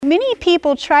many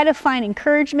people try to find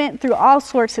encouragement through all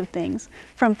sorts of things,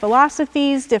 from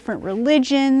philosophies, different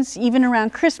religions, even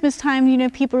around Christmas time,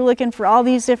 people are looking for all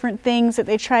these different things that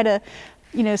they try to,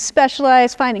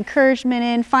 specialize, find encouragement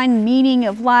in, find meaning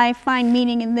of life, find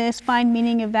meaning in this, find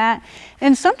meaning of that.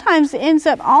 And sometimes it ends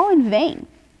up all in vain.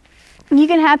 You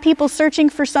can have people searching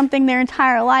for something their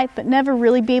entire life, but never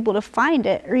really be able to find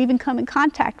it or even come in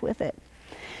contact with it.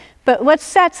 But what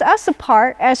sets us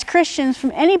apart as Christians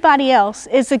from anybody else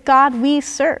is the God we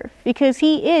serve, because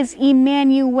He is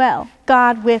Emmanuel,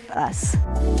 God with us.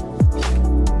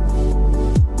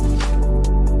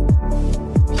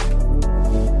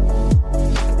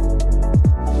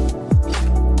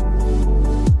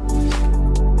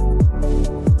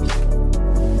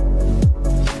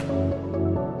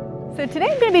 So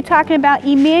today I'm going to be talking about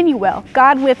Emmanuel,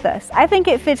 God with us. I think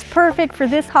it fits perfect for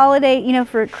this holiday,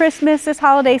 for Christmas, this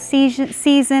holiday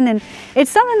season, and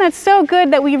it's something that's so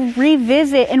good that we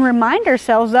revisit and remind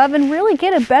ourselves of and really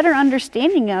get a better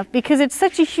understanding of, because it's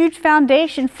such a huge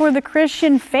foundation for the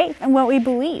Christian faith and what we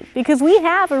believe, because we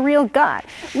have a real God.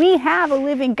 We have a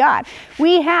living God.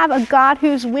 We have a God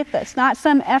who's with us, not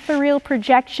some ethereal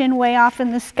projection way off in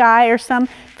the sky or some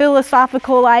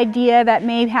philosophical idea that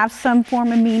may have some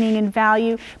form of meaning and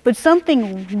value, but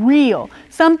something real,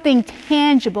 something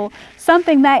tangible,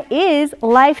 something that is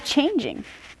life-changing.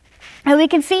 And we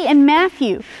can see in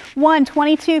Matthew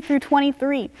 1:22 through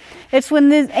 23, it's when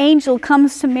this angel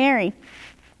comes to Mary.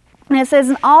 And it says,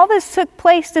 "And all this took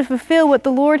place to fulfill what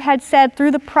the Lord had said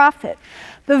through the prophet.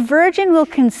 The virgin will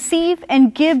conceive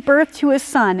and give birth to a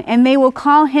son, and they will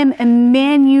call him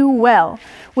Emmanuel,"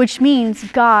 which means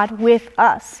God with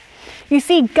us. You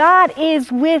see, God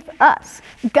is with us.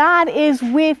 God is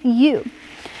with you.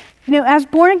 As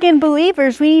born-again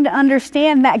believers, we need to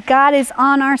understand that God is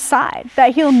on our side,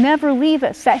 that He'll never leave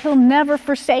us, that He'll never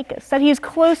forsake us, that He is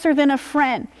closer than a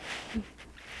friend.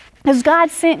 Because God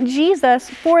sent Jesus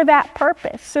for that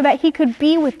purpose, so that He could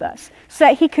be with us, so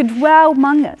that He could dwell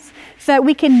among us, so that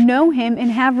we can know Him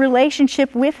and have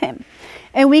relationship with Him.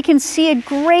 And we can see a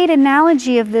great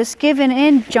analogy of this given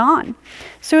in John.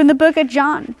 So in the book of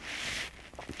John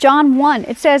 1,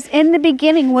 it says, "In the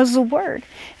beginning was the Word."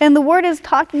 And the Word is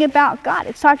talking about God.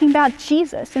 It's talking about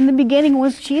Jesus. In the beginning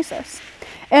was Jesus.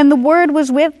 "And the Word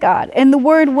was with God, and the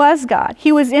Word was God.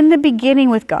 He was in the beginning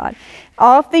with God.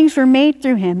 All things were made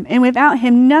through Him, and without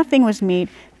Him nothing was made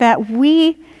that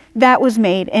was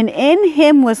made. And in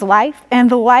Him was life, and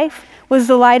the life was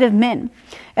the light of men.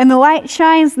 And the light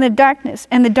shines in the darkness,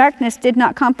 and the darkness did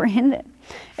not comprehend it."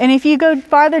 And if you go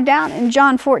farther down in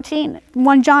John 14,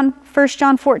 1 John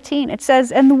 14, it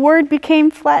says, "And the Word became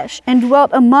flesh and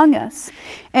dwelt among us,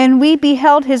 and we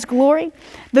beheld His glory,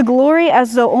 the glory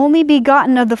as the only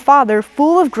begotten of the Father,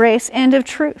 full of grace and of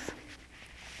truth."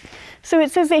 So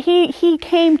it says that he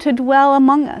came to dwell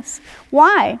among us.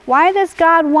 Why? Why does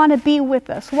God want to be with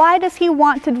us? Why does He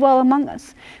want to dwell among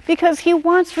us? Because He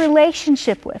wants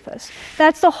relationship with us.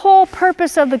 That's the whole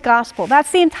purpose of the gospel.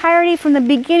 That's the entirety from the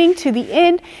beginning to the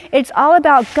end. It's all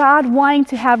about God wanting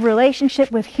to have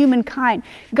relationship with humankind.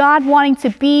 God wanting to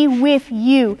be with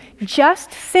you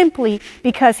just simply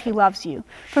because He loves you.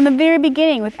 From the very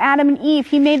beginning with Adam and Eve,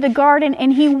 He made the garden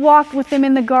and He walked with them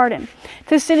in the garden.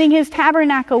 To sending His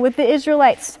tabernacle with the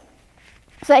Israelites,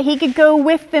 so that He could go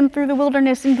with them through the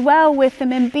wilderness and dwell with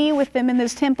them and be with them in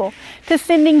this temple. To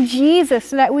sending Jesus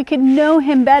so that we could know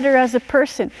Him better as a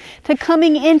person. To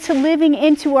coming into living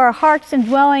into our hearts and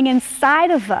dwelling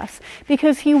inside of us,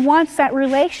 because He wants that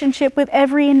relationship with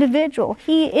every individual.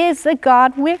 He is the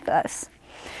God with us.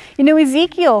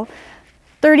 Ezekiel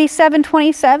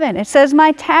 37:27, it says,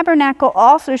 "My tabernacle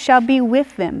also shall be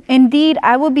with them. Indeed,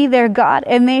 I will be their God,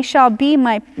 and they shall be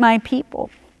my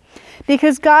people."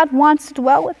 Because God wants to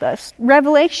dwell with us.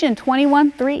 Revelation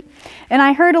 21:3, "And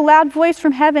I heard a loud voice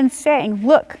from heaven saying,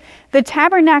 Look, the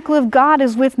tabernacle of God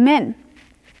is with men,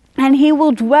 and He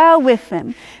will dwell with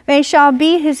them. They shall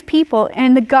be His people,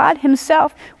 and the God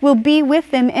Himself will be with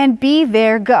them and be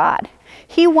their God."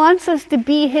 He wants us to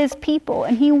be His people,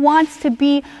 and He wants to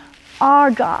be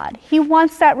our God. He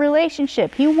wants that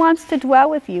relationship. He wants to dwell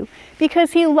with you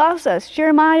because He loves us.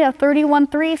 Jeremiah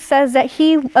 31:3 says that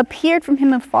He appeared from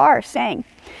Him afar, saying,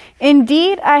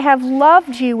 "Indeed, I have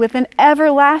loved you with an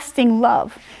everlasting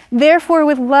love. Therefore,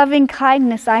 with loving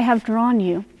kindness I have drawn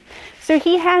you." So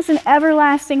He has an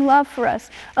everlasting love for us,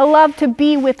 a love to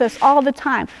be with us all the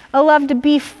time, a love to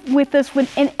be with us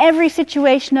in every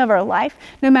situation of our life,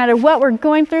 no matter what we're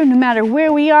going through, no matter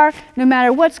where we are, no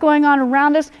matter what's going on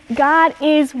around us. God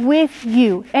is with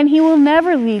you, and He will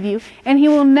never leave you, and He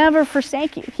will never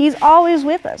forsake you. He's always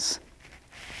with us.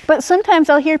 But sometimes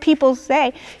I'll hear people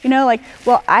say, like,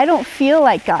 well, I don't feel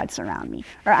like God's around me,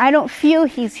 or I don't feel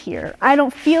he's here. I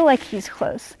don't feel like he's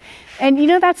close. And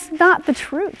that's not the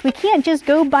truth. We can't just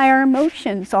go by our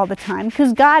emotions all the time,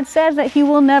 because God says that he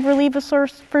will never leave us or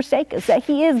forsake us, that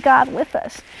he is God with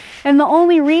us. And the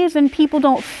only reason people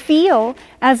don't feel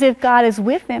as if God is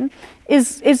with them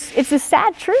it's a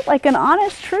sad truth, like an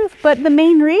honest truth. But the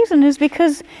main reason is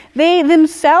because they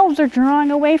themselves are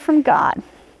drawing away from God.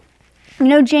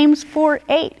 James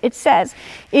 4:8, it says,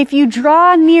 if you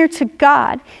draw near to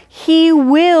God, he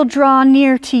will draw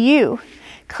near to you.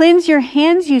 Cleanse your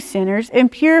hands, you sinners,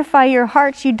 and purify your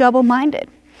hearts, you double-minded.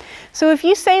 So if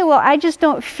you say, well, I just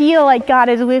don't feel like God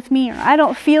is with me, or I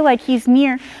don't feel like he's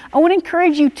near, I want to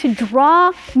encourage you to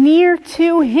draw near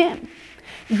to him.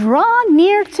 Draw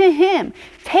near to him.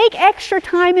 Take extra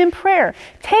time in prayer.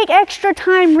 Take extra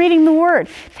time reading the word.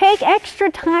 Take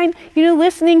extra time,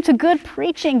 listening to good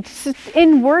preaching,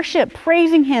 in worship,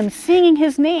 praising him, singing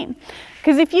his name.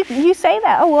 Because if you say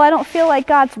that, I don't feel like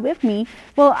God's with me.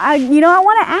 Well, I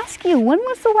want to ask you, when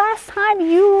was the last time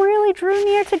you really drew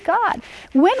near to God?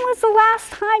 When was the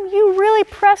last time you really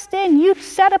pressed in? You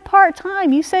set apart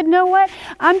time. You said, know what?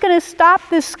 I'm going to stop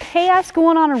this chaos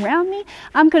going on around me.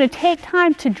 I'm going to take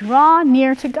time to draw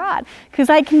near to God.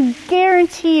 Because I can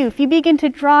guarantee you, if you begin to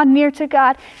draw near to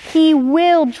God, he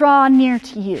will draw near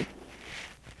to you.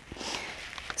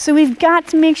 So we've got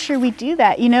to make sure we do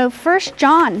that. 1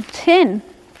 John 10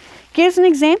 gives an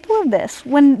example of this.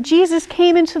 When Jesus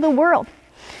came into the world,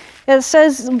 it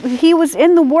says he was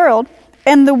in the world,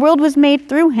 and the world was made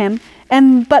through him,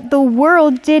 but the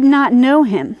world did not know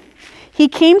him. He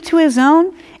came to his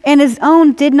own, and his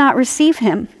own did not receive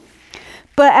him.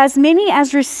 But as many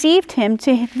as received him,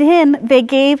 to him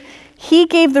he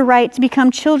gave the right to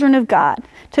become children of God,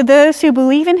 to those who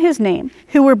believe in his name,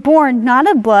 who were born not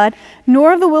of blood,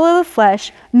 nor of the will of the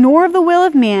flesh, nor of the will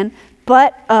of man,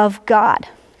 but of God.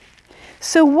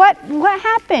 So what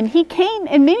happened? He came,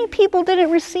 and many people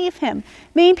didn't receive him.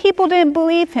 Many people didn't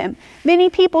believe him. Many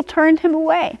people turned him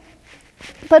away.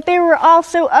 But there were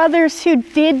also others who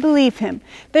did believe him.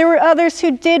 There were others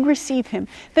who did receive him.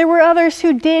 There were others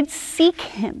who did seek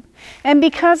him. And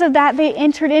because of that, they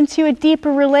entered into a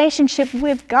deeper relationship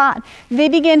with God. They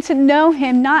began to know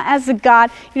him not as the God,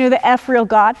 the Ephraim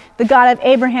God, the God of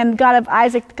Abraham, the God of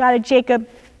Isaac, the God of Jacob,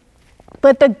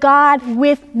 but the God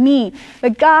with me, the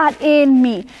God in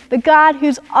me, the God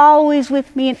who's always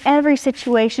with me in every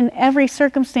situation, every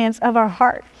circumstance of our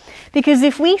heart. Because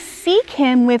if we seek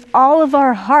him with all of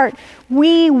our heart,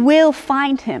 we will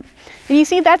find him. And you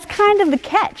see, that's kind of the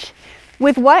catch.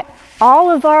 With what?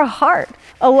 All of our heart.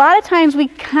 A lot of times we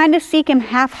kind of seek him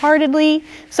half-heartedly.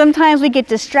 Sometimes we get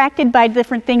distracted by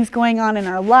different things going on in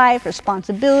our life,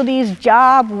 responsibilities,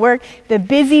 job, work, the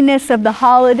busyness of the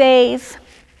holidays.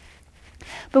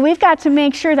 But we've got to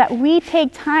make sure that we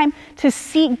take time to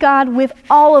seek God with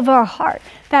all of our heart,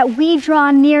 that we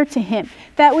draw near to him,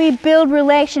 that we build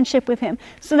relationship with him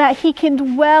so that he can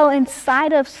dwell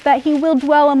inside us, that he will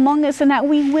dwell among us, and that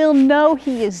we will know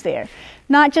he is there.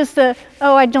 Not just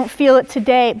I don't feel it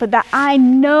today, but that I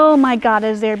know my God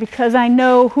is there because I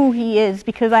know who he is,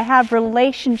 because I have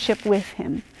relationship with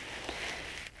him.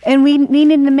 And we need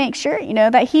to make sure,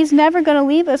 that he's never going to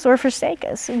leave us or forsake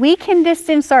us. We can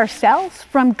distance ourselves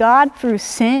from God through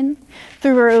sin,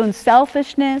 through our own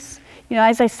selfishness,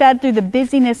 as I said, through the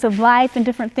busyness of life and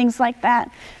different things like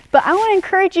that. But I want to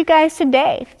encourage you guys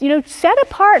today, set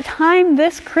apart time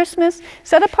this Christmas.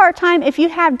 Set apart time if you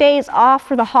have days off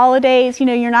for the holidays,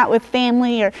 you're not with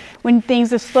family or when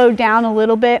things have slowed down a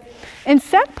little bit. And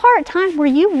set apart time where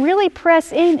you really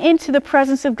press into the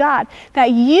presence of God,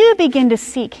 that you begin to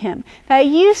seek him, that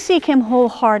you seek him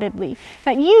wholeheartedly,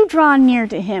 that you draw near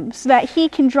to him so that he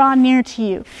can draw near to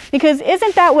you. Because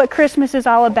isn't that what Christmas is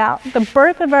all about? The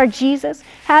birth of our Jesus,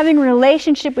 having a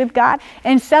relationship with God,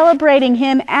 and celebrating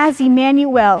him as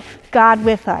Emmanuel, God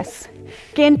with us.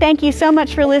 Again, thank you so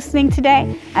much for listening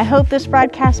today. I hope this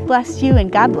broadcast blessed you,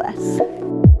 and God bless.